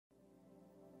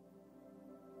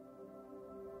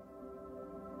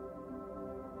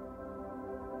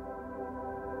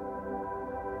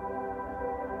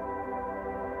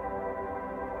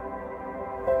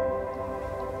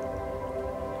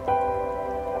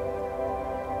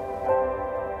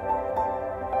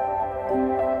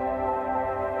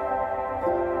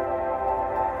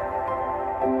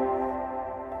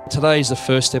Today is the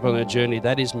first step on a journey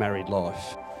that is married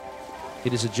life.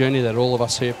 It is a journey that all of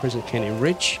us here present can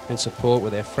enrich and support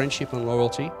with our friendship and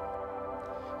loyalty.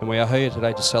 And we are here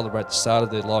today to celebrate the start of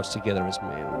their lives together as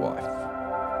man and wife.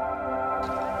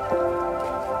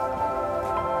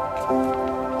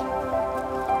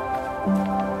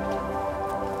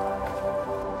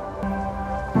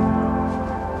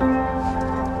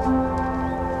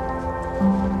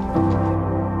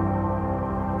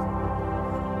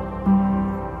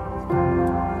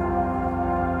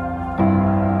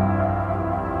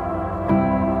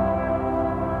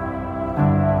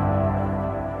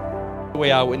 We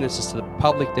are witnesses to the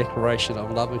public declaration of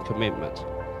love and commitment.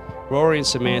 Rory and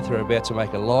Samantha are about to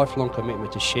make a lifelong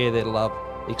commitment to share their love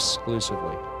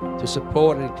exclusively, to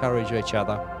support and encourage each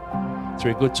other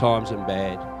through good times and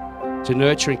bad, to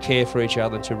nurture and care for each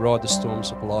other and to ride the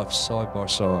storms of life side by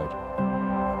side.